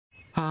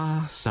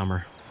Ah,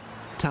 summer.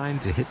 Time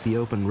to hit the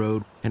open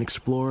road and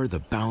explore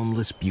the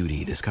boundless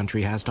beauty this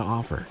country has to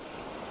offer.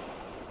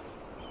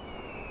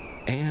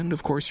 And,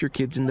 of course, your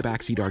kid's in the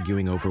backseat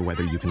arguing over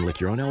whether you can lick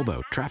your own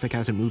elbow. Traffic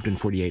hasn't moved in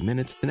 48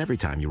 minutes, and every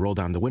time you roll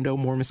down the window,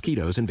 more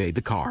mosquitoes invade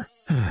the car.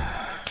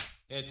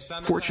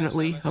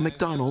 Fortunately, a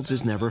McDonald's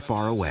is never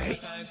far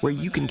away, where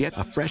you can get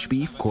a fresh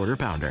beef quarter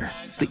pounder,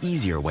 the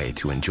easier way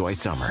to enjoy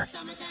summer.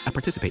 At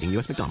participating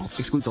U.S. McDonald's,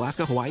 excludes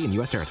Alaska, Hawaii, and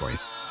U.S.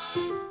 territories.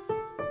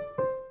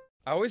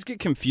 I always get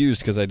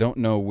confused because I don't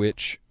know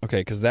which. Okay,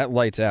 because that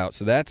light's out,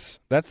 so that's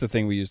the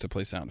thing we use to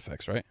play sound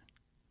effects, right?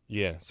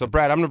 Yeah. So,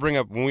 Brad, I'm going to bring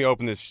up, when we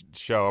open this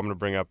show, I'm going to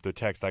bring up the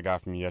text I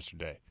got from you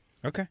yesterday.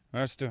 Okay. All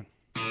right, let's do it.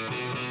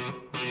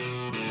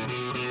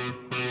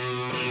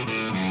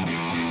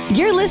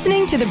 You're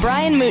listening to The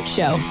Brian Moote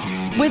Show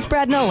with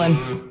Brad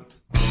Nolan.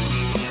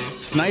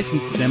 It's nice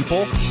and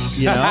simple,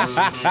 you know?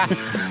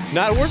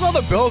 Now, where's all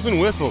the bells and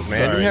whistles, man?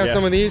 Sorry, Do we have yeah.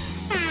 some of these?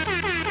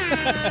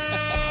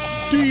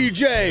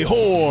 DJ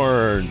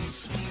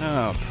horns.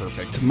 Oh,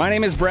 perfect. My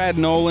name is Brad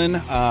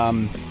Nolan.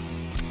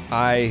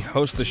 I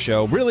host the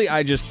show. Really,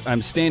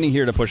 I'm standing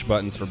here to push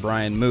buttons for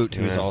Brian Moote,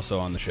 who's also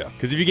on the show.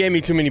 Because if you gave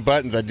me too many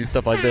buttons, I'd do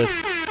stuff like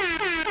this.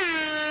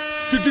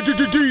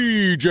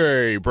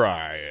 DJ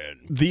Brian.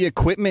 The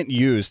equipment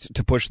used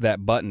to push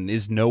that button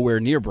is nowhere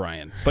near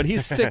Brian, but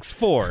he's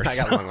 6'4". I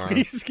got long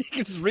arms.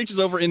 He just reaches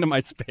over into my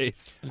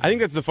space. I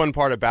think that's the fun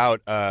part about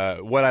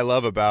what I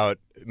love about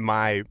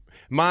my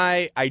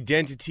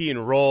identity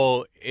and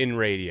role in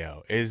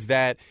radio is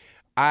that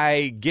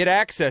I get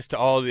access to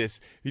all this,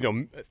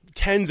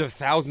 tens of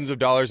thousands of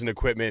dollars in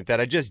equipment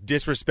that I just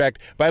disrespect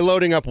by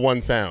loading up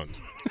one sound.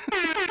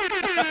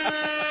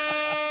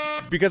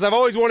 Because I've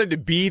always wanted to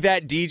be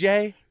that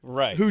DJ,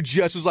 right? Who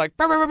just was like,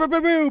 boo, boo, boo,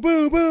 boo, boo,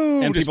 boo,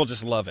 boo. And people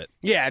just love it.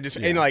 Yeah,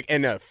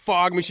 and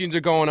fog machines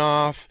are going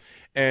off,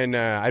 and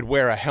I'd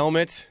wear a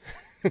helmet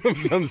of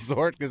some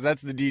sort because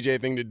that's the DJ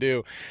thing to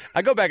do.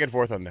 I go back and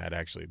forth on that,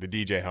 actually, the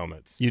DJ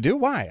helmets. You do?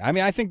 Why? I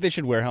mean, I think they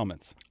should wear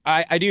helmets.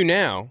 I do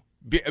now.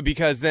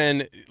 Because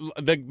then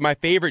my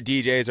favorite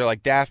DJs are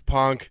like Daft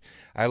Punk.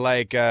 I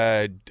like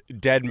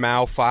Dead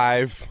Mouse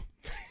 5.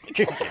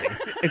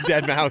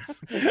 Dead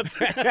Mouse.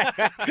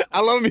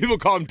 I love when people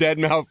call him Dead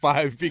Mouse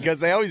 5 because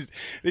they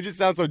just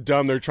sound so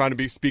dumb. They're trying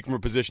to speak from a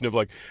position of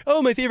like,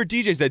 oh, my favorite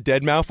DJ is that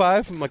Dead Mouse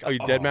 5. I'm like, oh, you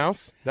Dead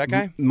Mouse? That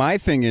guy? My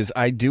thing is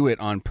I do it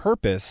on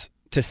purpose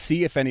to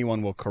see if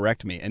anyone will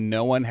correct me, and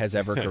no one has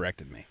ever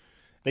corrected me.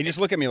 They just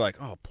look at me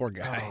like, oh, poor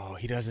guy. Oh,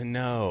 he doesn't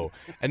know.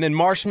 And then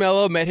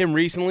Marshmello, met him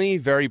recently,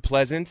 very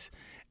pleasant.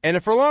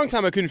 And for a long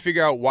time, I couldn't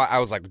figure out why. I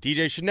was like,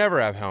 DJs should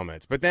never have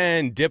helmets. But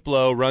then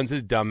Diplo runs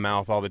his dumb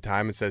mouth all the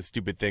time and says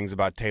stupid things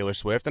about Taylor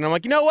Swift. And I'm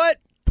like, you know what?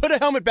 Put a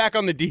helmet back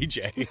on the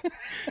DJ.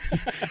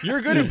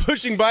 You're good at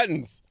pushing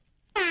buttons.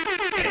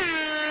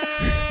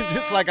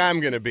 Just like I'm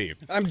going to be.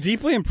 I'm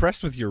deeply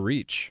impressed with your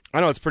reach.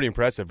 I know, it's pretty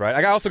impressive, right?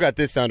 I also got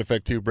this sound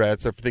effect too,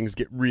 Brad, so if things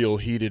get real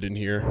heated in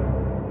here.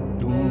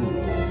 Ooh.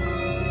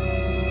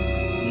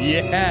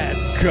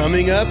 Yes.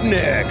 Coming up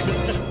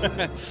next.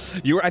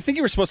 I think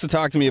you were supposed to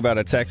talk to me about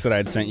a text that I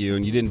had sent you,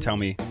 and you didn't tell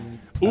me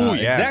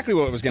exactly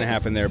what was going to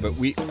happen there, but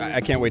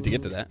I can't wait to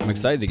get to that. I'm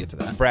excited to get to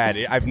that.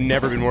 Brad, I've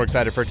never been more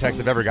excited for a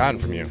text I've ever gotten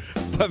from you.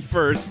 But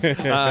first,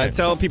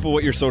 tell people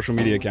what your social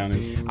media account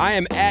is. I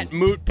am at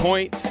Moote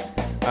Points.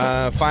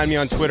 Find me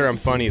on Twitter. I'm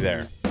funny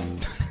there.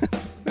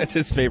 That's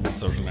his favorite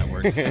social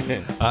network.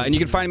 And you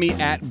can find me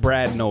at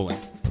Brad Nolan.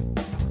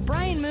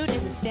 Brian Moote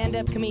is a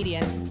stand-up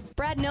comedian.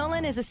 Brad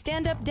Nolan is a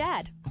stand-up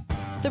dad.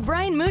 The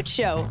Brian Moote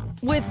Show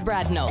with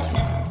Brad Nolan.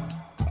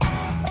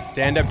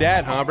 Stand-up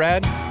dad, huh,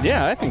 Brad?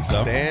 Yeah, I think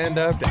so.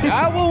 Stand-up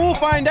dad. We'll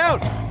find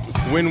out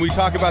when we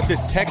talk about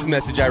this text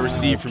message I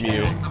received from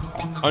you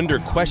under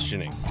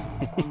questioning.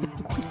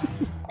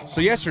 So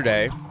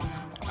yesterday,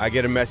 I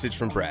get a message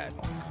from Brad,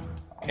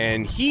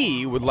 and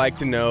he would like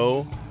to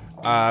know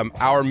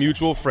our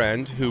mutual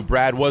friend who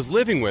Brad was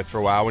living with for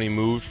a while when he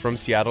moved from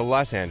Seattle to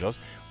Los Angeles.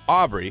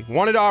 Aubrey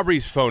wanted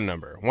Aubrey's phone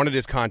number, wanted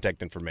his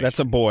contact information. That's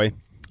a boy.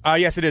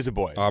 Yes, it is a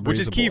boy, Aubrey's which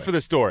is key boy. for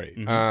the story.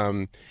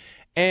 Mm-hmm.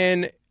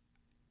 And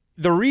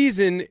the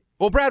reason,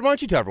 well, Brad, why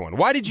don't you tell everyone,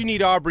 why did you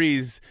need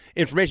Aubrey's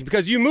information?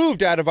 Because you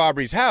moved out of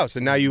Aubrey's house,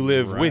 and now you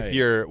live with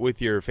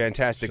your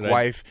fantastic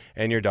wife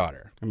and your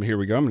daughter. Here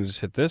we go. I'm going to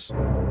just hit this.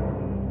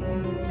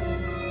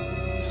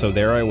 So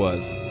there I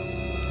was,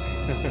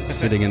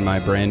 sitting in my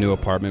brand new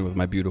apartment with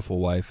my beautiful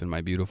wife and my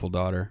beautiful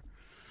daughter.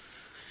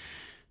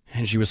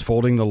 And she was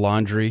folding the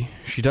laundry.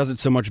 She does it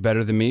so much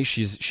better than me.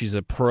 She's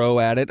a pro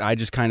at it. I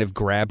just kind of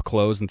grab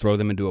clothes and throw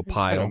them into a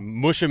pile. Kind of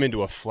mush them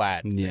into a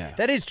flat. Yeah.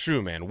 That is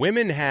true, man.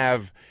 Women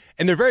have,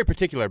 and they're very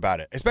particular about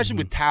it, especially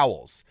with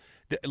towels.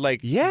 They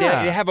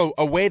have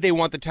a way they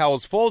want the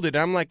towels folded.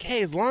 And I'm like,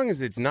 hey, as long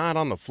as it's not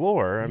on the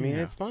floor, I mean,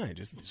 it's fine.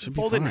 Just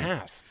fold it in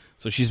half.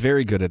 So she's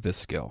very good at this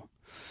skill.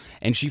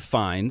 And she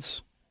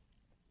finds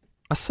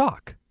a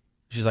sock.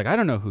 She's like, I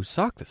don't know whose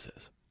sock this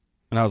is.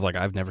 And I was like,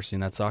 I've never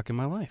seen that sock in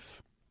my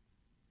life.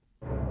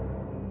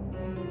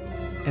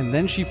 And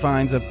then she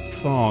finds a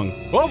thong.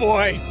 Oh,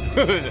 boy.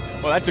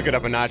 Well, that took it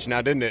up a notch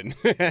now, didn't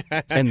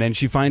it? And then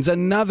she finds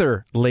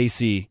another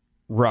lacy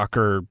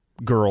rocker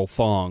girl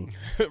thong.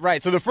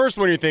 Right. So the first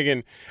one you're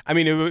thinking, I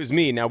mean, if it was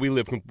me, now we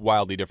live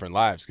wildly different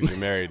lives because you're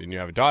married and you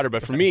have a daughter.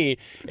 But for me,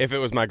 if it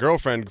was my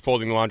girlfriend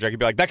folding the laundry, I could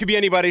be like, that could be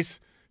anybody's.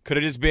 Could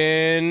have just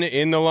been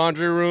in the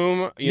laundry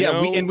room, you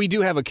know? And we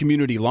do have a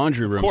community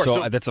laundry room,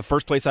 so that's the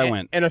first place I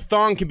went. And a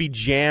thong can be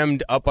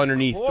jammed up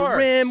underneath the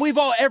rim.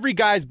 Every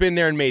guy's been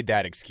there and made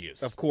that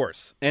excuse. Of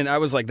course. And I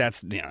was like,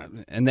 that's,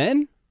 and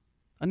then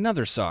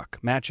another sock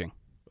matching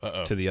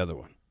to the other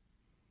one.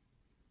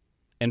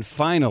 And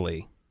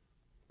finally.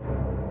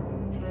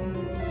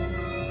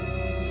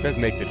 It says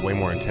make it way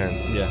more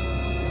intense. Yeah.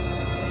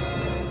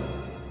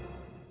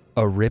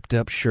 A ripped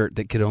up shirt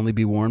that could only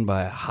be worn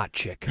by a hot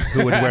chick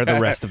who would wear the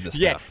rest of the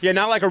stuff. Yeah,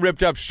 not like a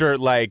ripped up shirt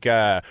like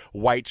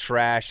white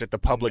trash at the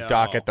public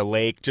dock at the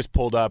lake, just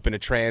pulled up in a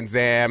Trans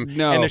Am.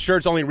 No. And the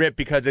shirt's only ripped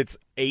because it's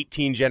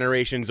 18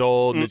 generations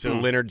old and it's a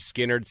Leonard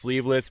Skinner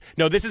sleeveless.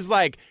 No, this is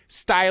like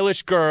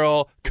stylish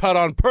girl cut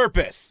on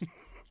purpose.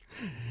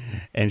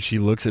 And she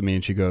looks at me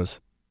and she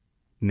goes,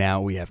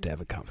 now we have to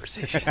have a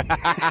conversation.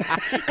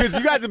 Because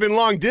you guys have been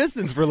long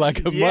distance for like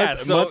a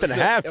month and a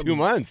half, 2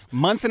 months.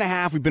 Month and a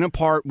half, we've been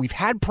apart. We've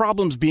had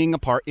problems being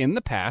apart in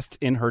the past,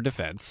 in her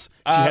defense.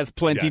 She has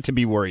plenty to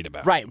be worried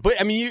about. Right,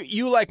 but I mean,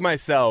 you like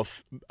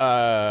myself,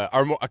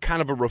 are a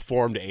kind of a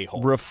reformed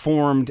a-hole.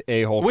 Reformed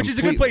a-hole. Which is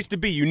a good place to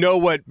be. You know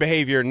what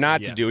behavior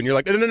not to do, and you're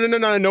like,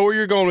 no, I know where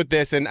you're going with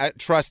this, and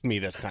trust me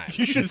this time.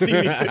 You should see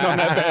me sitting on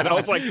that bed. I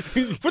was like,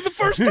 for the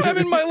first time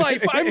in my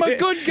life, I'm a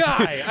good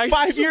guy. I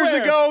 5 years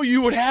swear. ago,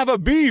 you would have a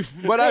beef,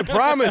 but I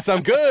promise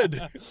I'm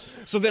good.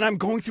 So then I'm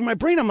going through my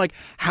brain. I'm like,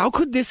 how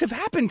could this have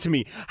happened to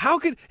me? How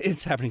could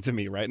it's happening to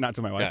me, right? Not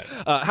to my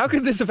wife. How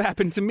could this have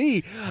happened to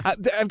me?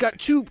 I've got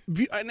two,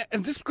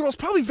 and this girl's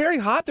probably very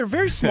hot. They're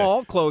very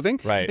small clothing,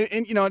 right?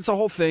 And you know, it's a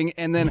whole thing.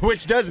 And then,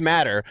 which does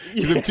matter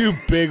because if two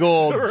big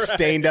old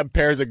stained up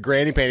pairs of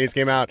granny panties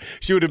came out,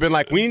 she would have been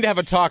like, "We need to have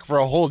a talk for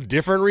a whole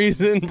different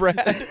reason,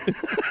 Brad."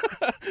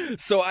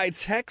 So I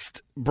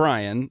text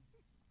Brian,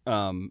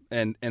 and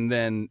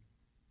then.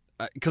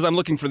 Because I'm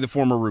looking for the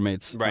former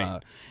roommate's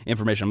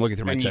information. I'm looking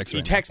through my text.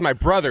 You text my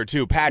brother,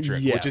 too,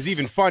 Patrick, which is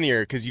even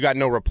funnier because you got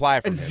no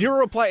reply from him. Zero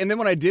reply. And then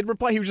when I did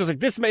reply, he was just like,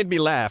 this made me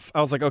laugh.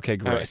 I was like, okay,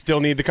 great.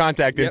 Still need the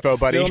contact info,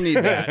 buddy. Still need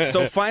that.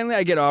 So finally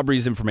I get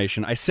Aubrey's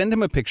information. I send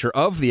him a picture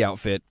of the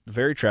outfit.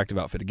 Very attractive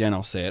outfit. Again,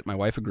 I'll say it. My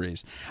wife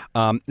agrees.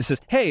 It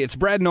says, hey, it's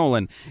Brad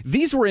Nolan.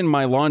 These were in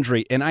my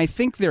laundry, and I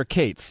think they're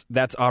Kate's.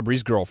 That's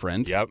Aubrey's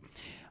girlfriend. Yep.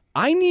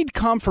 I need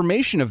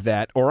confirmation of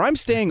that, or I'm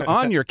staying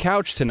on your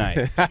couch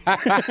tonight.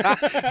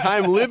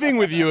 I'm living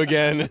with you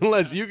again,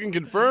 unless you can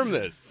confirm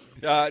this.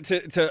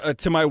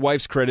 To my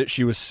wife's credit,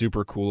 she was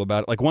super cool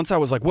about it. Like, once I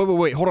was like,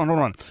 wait, hold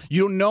on.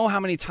 You don't know how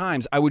many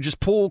times I would just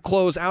pull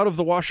clothes out of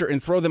the washer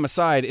and throw them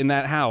aside in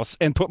that house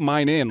and put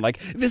mine in. Like,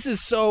 this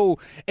is so...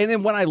 And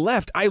then when I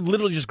left, I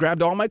literally just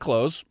grabbed all my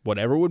clothes,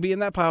 whatever would be in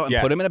that pile, and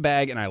put them in a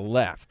bag, and I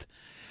left.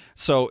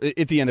 So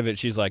at the end of it,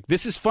 she's like,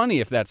 this is funny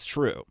if that's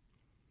true.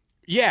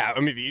 Yeah, I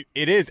mean,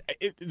 it is.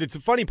 The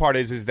funny part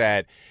is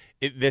that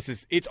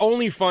it's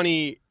only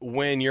funny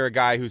when you're a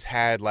guy who's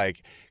had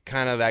like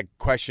kind of that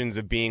questions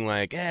of being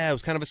like, I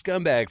was kind of a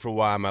scumbag for a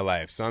while in my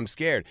life, so I'm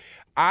scared.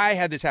 I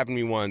had this happen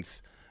to me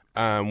once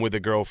with a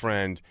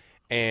girlfriend,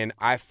 and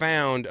I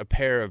found a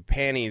pair of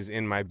panties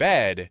in my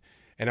bed.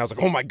 And I was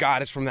like, oh, my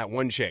God, it's from that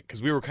one chick.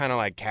 Because we were kind of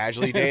like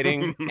casually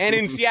dating. And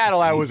in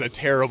Seattle, I was a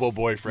terrible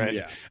boyfriend.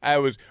 Yeah.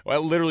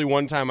 Literally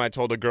one time I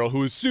told a girl who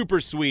was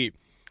super sweet,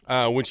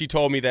 when she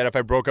told me that if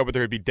I broke up with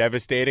her, it'd be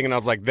devastating. And I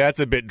was like, that's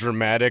a bit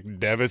dramatic,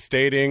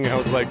 devastating. I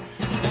was like,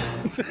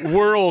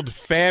 world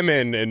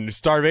famine and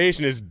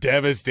starvation is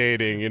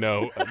devastating. You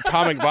know,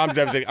 atomic bomb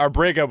devastating. Our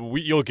breakup,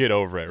 you'll get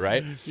over it,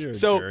 right? You're a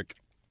jerk.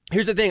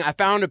 Here's the thing. I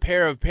found a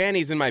pair of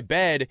panties in my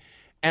bed,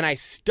 and I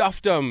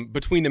stuffed them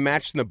between the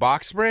mattress and the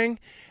box spring.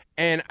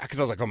 And because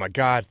I was like, oh, my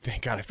God,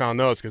 thank God I found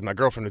those, because my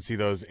girlfriend would see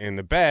those in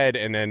the bed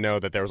and then know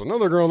that there was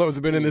another girl that was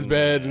been in this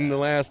bed in the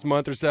last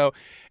month or so.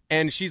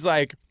 And she's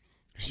like,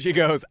 she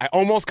goes, I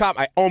almost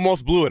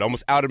blew it,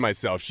 almost outed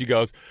myself. She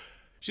goes,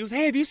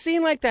 hey, have you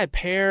seen like that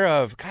pair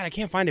of, God, I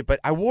can't find it, but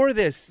I wore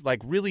this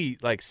like really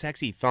like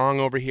sexy thong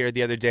over here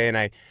the other day, and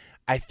I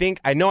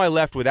know I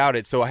left without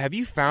it, so have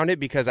you found it?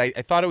 Because I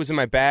thought it was in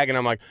my bag, and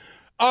I'm like,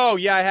 oh,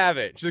 yeah, I have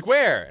it. She's like,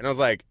 where? And I was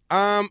like,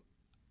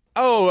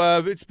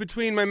 it's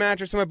between my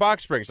mattress and my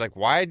box spring. She's like,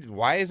 why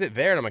is it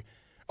there? And I'm like,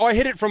 oh, I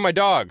hid it from my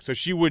dog, so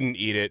she wouldn't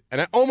eat it. And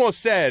I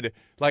almost had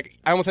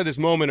this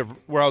moment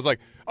where I was like,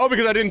 oh,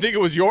 because I didn't think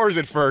it was yours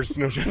at first.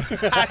 No, it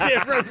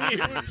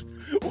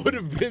would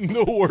have been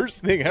the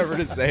worst thing ever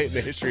to say in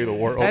the history of the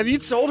world. Have you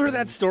told her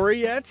that story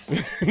yet?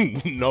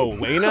 No,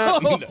 Lena?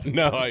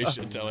 No, I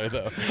should tell her,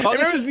 though. Oh,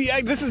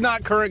 this is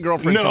not current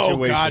girlfriend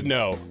situation. No, God,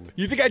 no.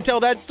 You think I'd tell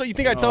that story? You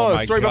think I'd tell a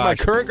story about my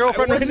current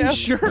girlfriend right now?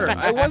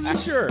 I wasn't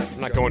sure.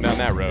 I'm not going down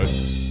that road.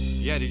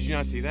 Yeah, did you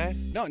not see that?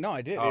 No,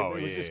 I did. Oh,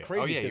 it was just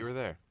crazy. Oh, yeah, you were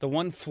there. The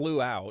one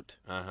flew out,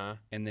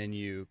 and then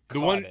you the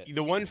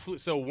one flew.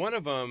 So one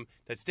of them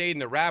that stayed in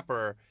the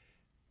wrapper,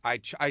 I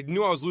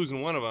knew I was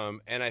losing one of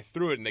them, and I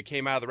threw it, and it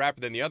came out of the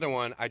wrapper. Then the other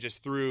one, I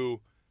just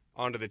threw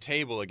onto the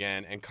table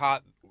again and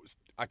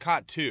I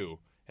caught two,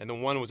 and the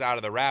one was out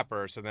of the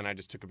wrapper, so then I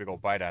just took a big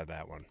old bite out of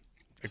that one.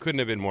 It couldn't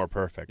have been more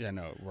perfect. Yeah,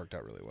 no, it worked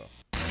out really well.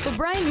 The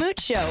Brian Moote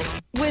Show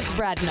with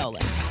Brad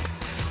Nolan.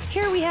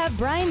 Here we have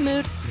Brian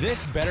Moote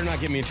This better not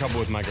get me in trouble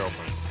with my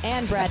girlfriend.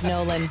 and Brad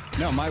Nolan.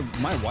 No, my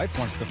wife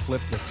wants to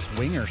flip the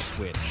swinger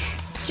switch.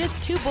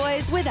 Just two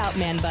boys without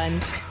man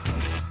buns.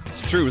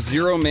 It's true.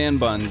 0 man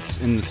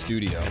buns in the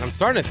studio. And I'm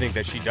starting to think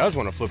that she does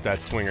want to flip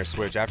that swinger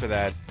switch after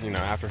that,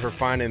 after her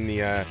finding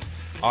the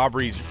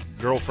Aubrey's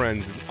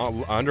girlfriend's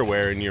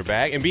underwear in your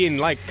bag and being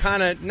like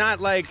kind of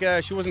not like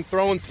she wasn't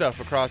throwing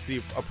stuff across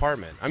the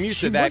apartment. I'm used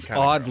to that was kind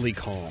of oddly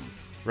calm.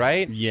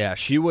 right? Yeah,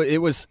 she was. It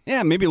was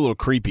maybe a little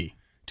creepy.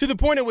 To the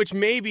point at which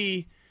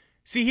maybe,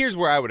 see, here's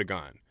where I would have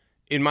gone.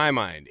 In my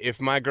mind, if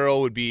my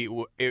girl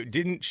it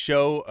didn't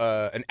show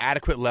an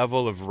adequate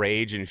level of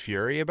rage and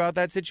fury about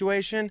that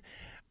situation,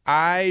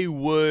 I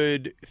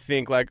would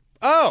think like,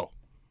 oh,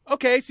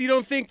 okay, so you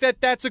don't think that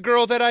that's a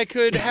girl that I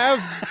could have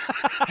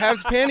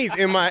panties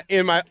in my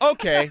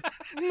okay,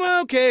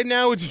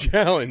 now it's a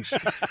challenge.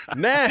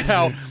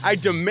 Now I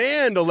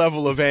demand a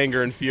level of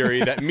anger and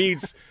fury that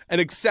meets an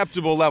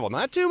acceptable level.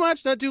 Not too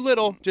much, not too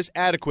little, just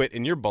adequate,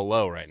 and you're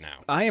below right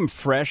now. I am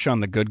fresh on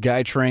the good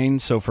guy train,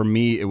 so for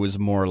me it was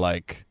more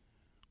like,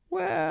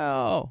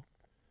 well,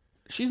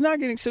 she's not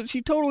getting, so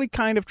she totally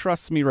kind of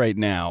trusts me right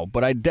now,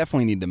 but I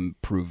definitely need to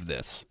prove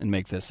this and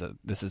make this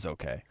is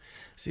okay.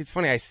 See, it's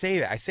funny. I say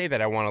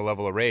that I want a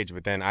level of rage,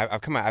 but then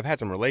I've had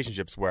some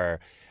relationships where,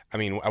 I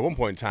mean, at one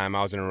point in time,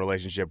 I was in a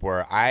relationship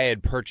where I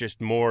had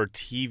purchased more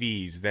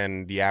TVs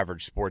than the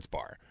average sports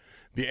bar.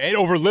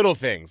 Over little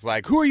things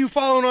like, who are you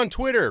following on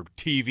Twitter?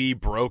 TV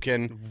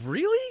broken.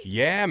 Really?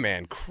 Yeah,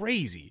 man.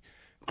 Crazy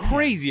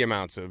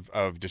amounts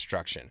of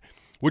destruction.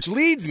 Which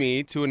leads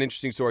me to an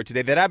interesting story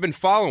today that I've been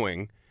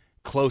following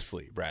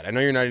closely, Brad. I know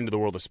you're not into the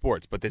world of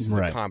sports, but this is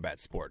a combat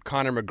sport.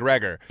 Conor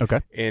McGregor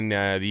in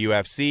the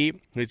UFC.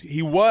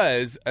 He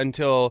was,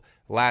 until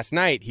last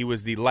night, he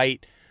was the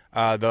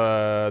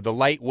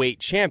lightweight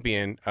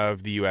champion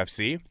of the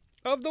UFC.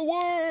 Of the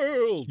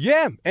world.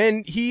 Yeah,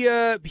 and he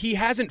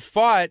hasn't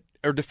fought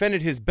or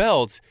defended his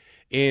belt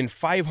in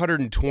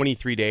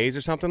 523 days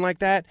or something like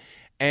that.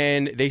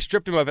 And they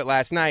stripped him of it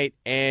last night,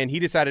 and he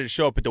decided to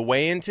show up at the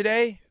weigh-in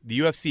today, the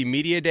UFC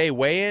Media Day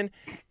weigh-in,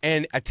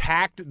 and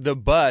attacked the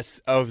bus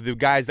of the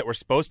guys that were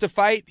supposed to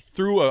fight,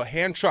 threw a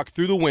hand truck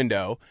through the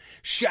window,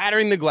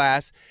 shattering the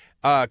glass,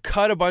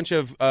 cut a bunch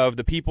of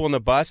the people in the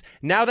bus.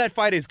 Now that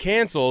fight is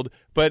canceled,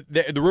 but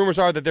the rumors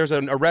are that there's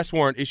an arrest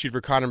warrant issued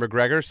for Conor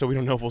McGregor, so we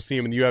don't know if we'll see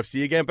him in the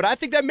UFC again. But I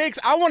think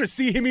I want to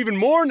see him even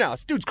more now.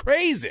 This dude's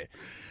crazy.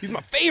 He's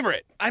my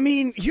favorite. I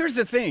mean, here's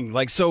the thing.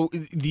 Like, so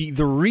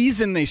the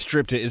reason they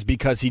stripped it is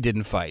because he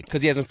didn't fight.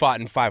 Because he hasn't fought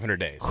in 500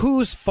 days.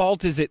 Whose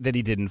fault is it that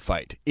he didn't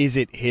fight? Is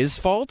it his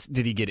fault?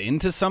 Did he get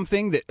into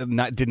something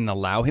that didn't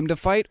allow him to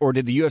fight? Or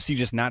did the UFC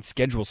just not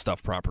schedule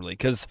stuff properly?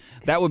 Because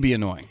that would be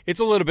annoying. It's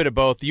a little bit of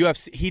both. The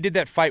UFC, he did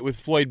that fight with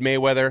Floyd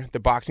Mayweather, the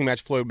boxing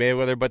match Floyd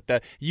Mayweather, but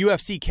the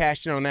UFC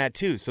cashed in on that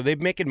too. So they're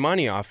making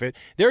money off it.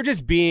 They're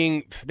just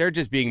being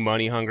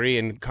money hungry,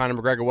 and Conor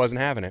McGregor wasn't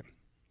having it.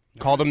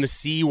 Called him the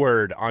C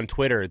word on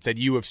Twitter. It said,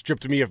 "You have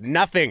stripped me of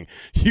nothing,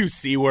 you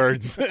C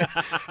words."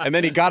 And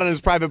then he got on his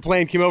private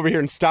plane, came over here,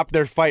 and stopped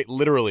their fight,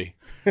 literally.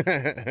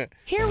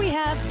 Here we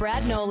have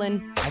Brad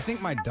Nolan I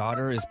think my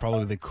daughter is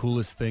probably the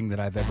coolest thing that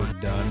I've ever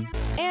done.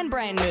 and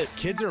Brian Moote.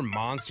 Kids are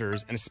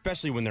monsters, and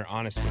especially when they're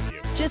honest with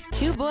you. Just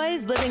two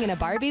boys living in a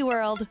Barbie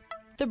world.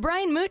 The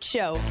Brian Moote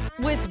Show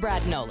with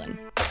Brad Nolan.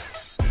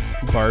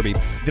 Barbie.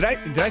 Did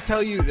I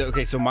tell you?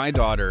 Okay, so my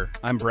daughter,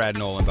 I'm Brad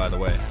Nolan, by the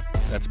way.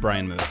 That's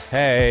Brian Moote.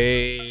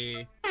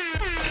 Hey.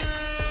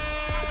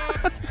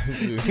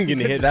 You're going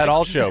to hit that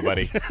all show,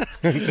 buddy.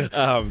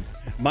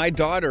 My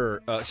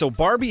daughter, so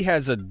Barbie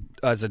has a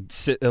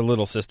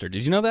little sister.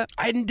 Did you know that?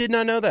 I did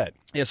not know that.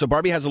 Yeah, so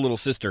Barbie has a little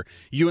sister.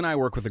 You and I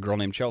work with a girl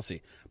named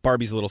Chelsea.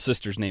 Barbie's little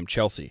sister's named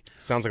Chelsea.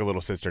 Sounds like a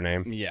little sister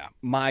name. Yeah.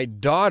 My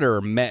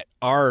daughter met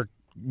our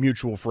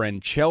mutual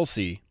friend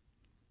Chelsea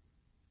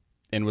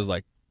and was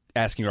like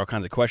asking her all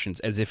kinds of questions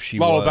as if she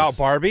was... Oh, about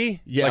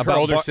Barbie? Yeah, like her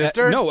older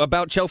sister? No,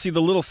 about Chelsea,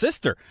 the little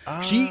sister.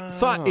 Oh. She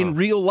thought in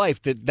real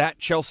life that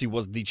Chelsea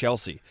was the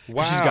Chelsea.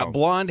 Wow. She's got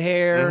blonde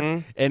hair,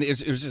 and it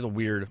was just a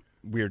weird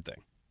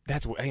thing.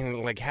 That's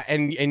like,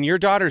 and your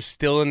daughter's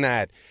still in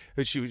that.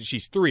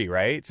 She's 3,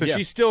 right? So yeah.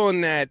 She's still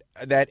in that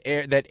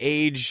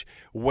age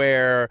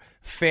where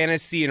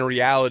fantasy and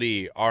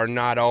reality are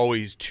not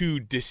always two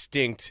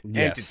distinct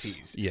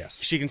entities.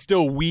 Yes, she can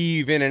still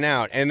weave in and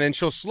out, and then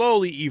she'll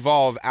slowly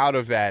evolve out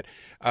of that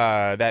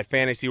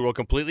fantasy world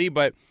completely.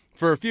 But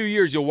for a few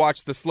years, you'll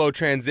watch the slow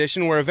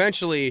transition where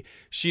eventually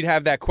she'd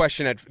have that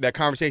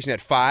conversation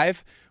at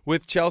 5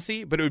 with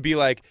Chelsea, but it would be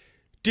like,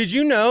 did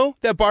you know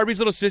that Barbie's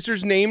little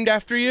sister's named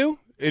after you?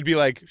 it'd be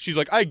like, she's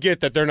like, I get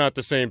that they're not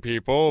the same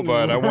people,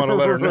 but I want to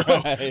let her know.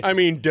 Right. I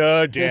mean,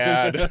 duh,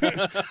 Dad.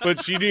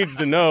 But she needs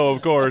to know,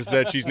 of course,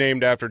 that she's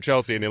named after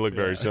Chelsea and they look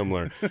very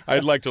similar.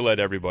 I'd like to let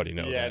everybody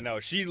know that. Yeah, no,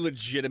 she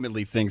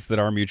legitimately thinks that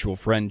our mutual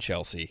friend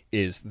Chelsea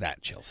is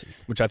that Chelsea,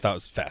 which I thought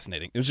was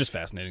fascinating. It was just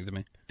fascinating to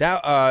me.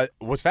 That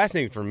what's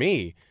fascinating for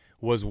me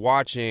was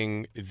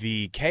watching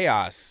the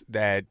chaos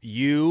that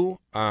you,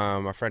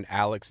 our friend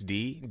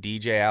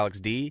DJ Alex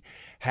D,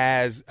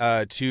 has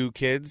 2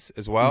 kids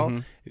as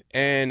well.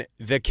 And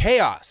the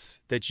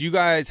chaos that you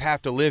guys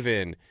have to live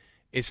in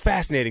is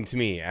fascinating to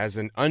me as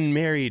an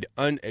unmarried,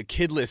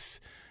 kidless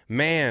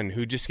man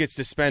who just gets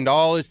to spend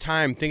all his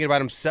time thinking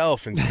about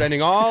himself and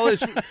spending all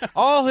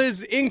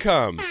his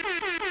income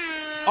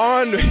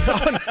on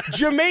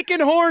Jamaican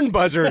horn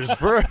buzzers.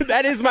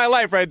 That is my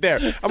life right there.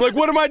 I'm like,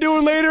 what am I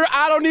doing later?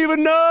 I don't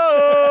even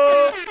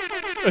know.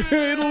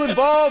 It'll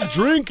involve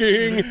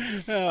drinking.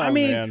 Oh, I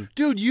mean, man.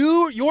 dude,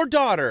 your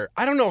daughter,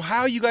 I don't know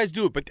how you guys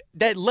do it, but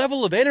that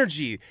level of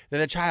energy that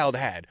a child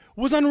had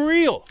was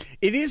unreal.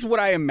 It is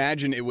what I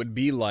imagine it would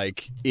be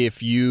like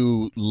if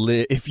you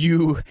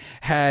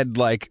had,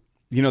 like,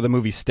 you know, the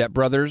movie Step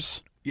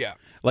Brothers? Yeah.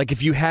 Like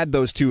if you had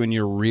those two in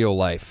your real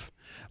life.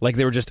 Like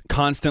they were just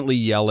constantly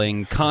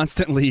yelling,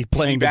 constantly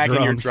playing the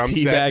Teabagging your drums, drum set.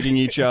 teabagging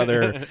each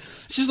other.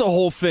 It's just a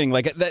whole thing.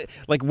 Like that.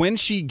 Like when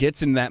she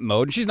gets in that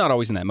mode, she's not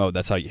always in that mode.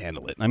 That's how you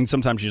handle it. I mean,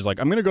 sometimes she's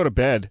like, "I'm gonna go to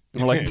bed,"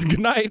 and we're like, "Good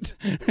night."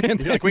 And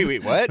You're like,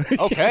 wait, what?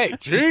 Okay,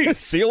 jeez.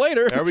 see you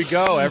later. There we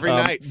go. Every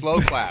night,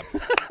 slow clap.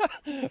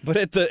 But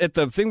at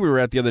the thing we were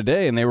at the other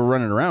day, and they were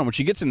running around. When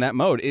she gets in that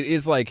mode, it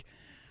is like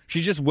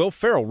she's just Will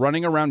Ferrell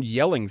running around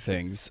yelling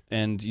things,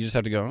 and you just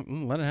have to go,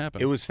 let it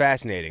happen. It was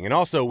fascinating. And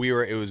also,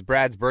 it was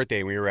Brad's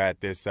birthday, and we were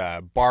at this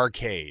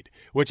barcade,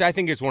 which I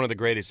think is one of the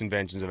greatest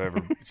inventions I've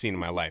ever seen in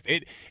my life.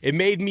 It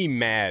made me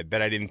mad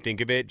that I didn't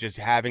think of it, just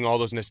having all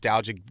those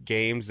nostalgic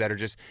games that are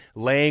just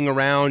laying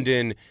around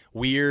in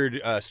weird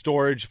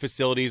storage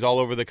facilities all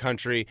over the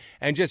country,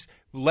 and just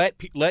let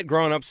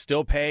grown-ups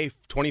still pay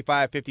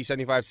 25, 50,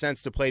 75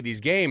 cents to play these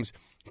games.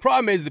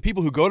 Problem is, the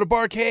people who go to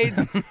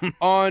barcades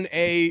on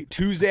a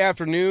Tuesday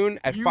afternoon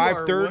at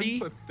 5:30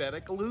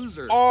 pathetic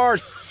loser. are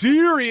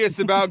serious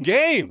about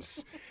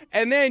games.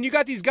 And then you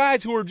got these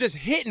guys who are just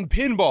hitting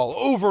pinball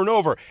over and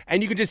over,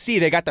 and you can just see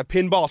they got the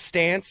pinball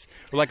stance,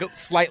 like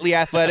slightly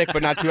athletic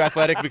but not too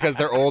athletic because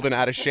they're old and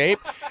out of shape.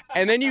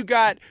 And then you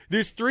got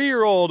this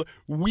 3-year-old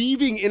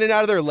weaving in and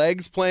out of their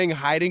legs playing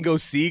hide and go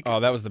seek. Oh,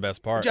 that was the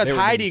best part. Just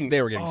hiding.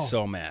 They were getting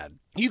so mad.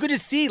 You could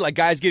just see like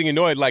guys getting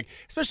annoyed, like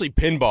especially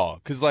pinball,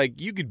 because like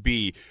you could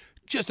be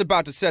just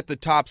about to set the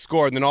top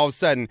score, and then all of a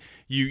sudden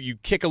you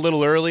kick a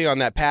little early on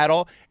that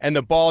paddle, and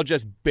the ball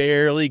just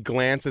barely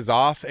glances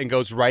off and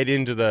goes right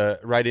into the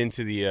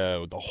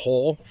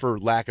hole, for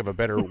lack of a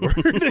better word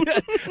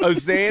of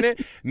saying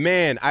it.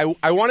 Man,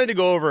 I wanted to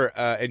go over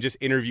and just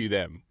interview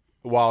them.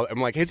 While I'm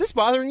like, is this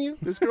bothering you?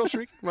 This girl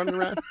shrieking, running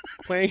around,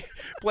 playing,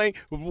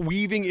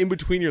 weaving in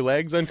between your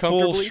legs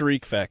uncomfortably. Full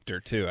shriek factor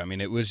too. I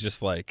mean, it was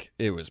just like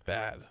it was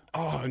bad.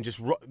 Oh, and just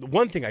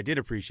one thing I did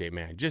appreciate,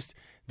 man, just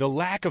the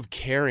lack of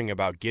caring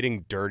about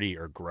getting dirty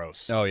or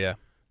gross. Oh yeah,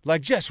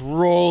 like just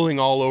rolling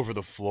all over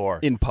the floor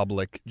in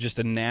public, just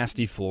a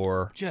nasty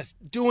floor. Just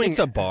doing. It's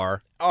a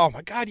bar. Oh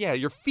my God, yeah,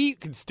 your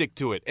feet could stick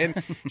to it,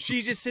 and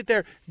she just sit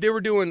there. They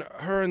were doing,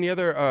 her and the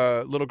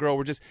other little girl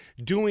were just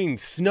doing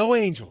snow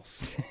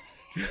angels.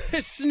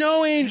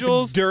 Snow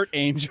angels, dirt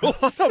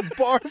angels on a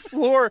bar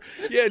floor.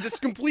 Yeah,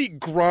 just complete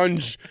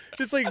grunge.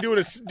 Just like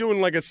doing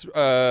like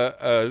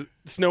a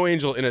snow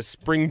angel in a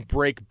spring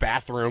break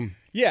bathroom.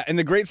 Yeah, and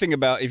the great thing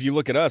about, if you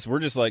look at us, we're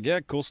just like,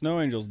 yeah, cool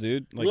snow angels,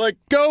 dude. Like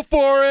go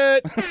for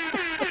it,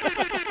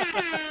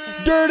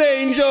 dirt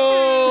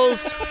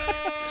angels.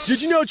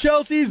 Did you know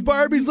Chelsea's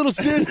Barbie's little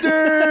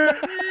sister?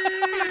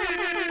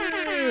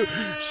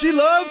 She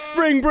loves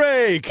spring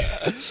break.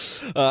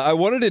 I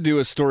wanted to do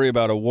a story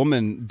about a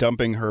woman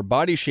dumping her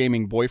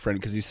body-shaming boyfriend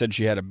because he said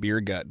she had a beer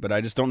gut, but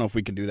I just don't know if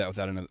we can do that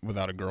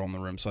without a girl in the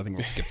room, so I think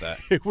we'll skip that.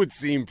 It would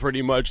seem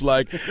pretty much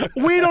like,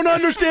 we don't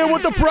understand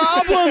what the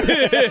problem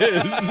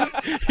is.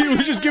 He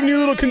was just giving you a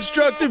little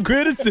constructive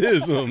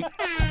criticism.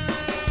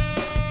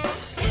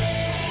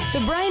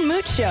 The Brian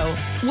Moote Show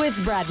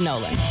with Brad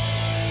Nolan.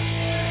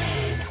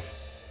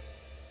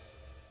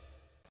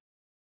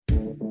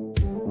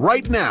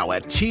 Right now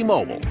at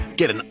T-Mobile,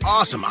 get an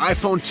awesome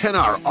iPhone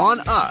XR on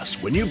us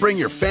when you bring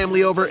your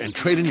family over and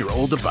trade in your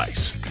old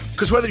device.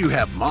 Because whether you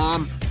have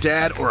mom,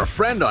 dad, or a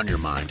friend on your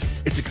mind,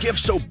 it's a gift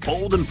so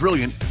bold and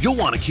brilliant, you'll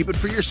want to keep it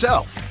for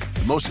yourself.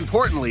 And most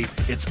importantly,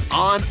 it's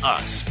on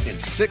us in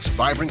 6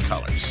 vibrant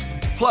colors.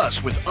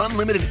 Plus, with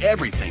unlimited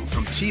everything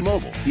from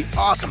T-Mobile, the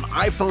awesome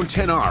iPhone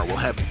XR will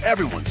have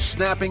everyone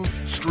snapping,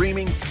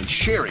 streaming, and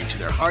sharing to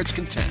their heart's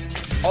content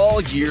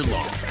all year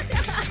long.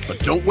 But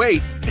don't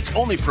wait. It's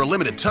only for a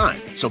limited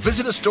time. So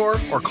visit a store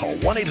or call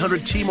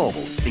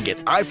 1-800-T-MOBILE and get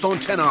iPhone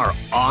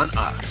XR on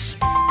us.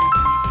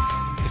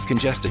 If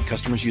congested,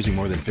 customers using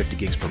more than 50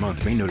 gigs per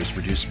month may notice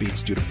reduced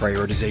speeds due to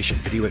prioritization.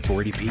 Video at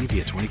 480p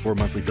via 24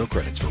 monthly bill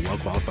credits for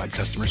well-qualified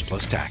customers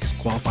plus tax.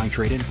 Qualifying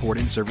trade-in,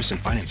 port-in, service, and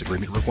finance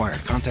agreement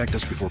required. Contact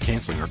us before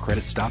canceling or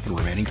credit stop and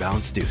remaining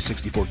balance due.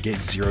 64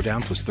 gigs, 0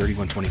 down plus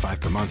 $31.25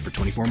 per month for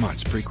 24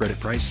 months. Pre-credit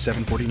price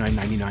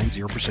 $749.99,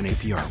 0%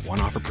 APR. One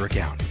offer per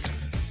account.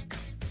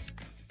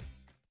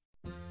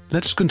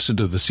 Let's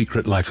consider the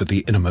secret life of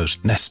the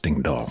innermost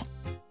nesting doll.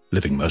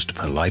 Living most of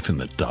her life in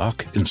the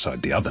dark,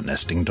 inside the other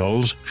nesting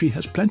dolls, she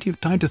has plenty of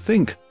time to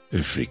think,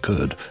 if she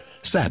could.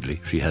 Sadly,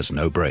 she has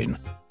no brain.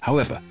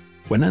 However,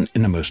 when an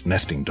innermost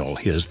nesting doll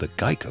hears that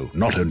Geico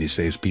not only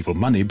saves people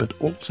money, but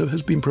also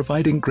has been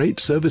providing great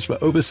service for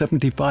over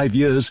 75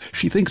 years,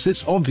 she thinks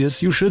it's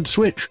obvious you should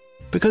switch.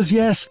 Because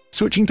yes,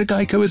 switching to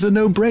Geico is a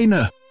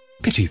no-brainer.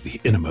 Pity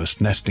the innermost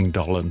nesting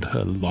doll and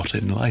her lot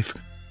in life.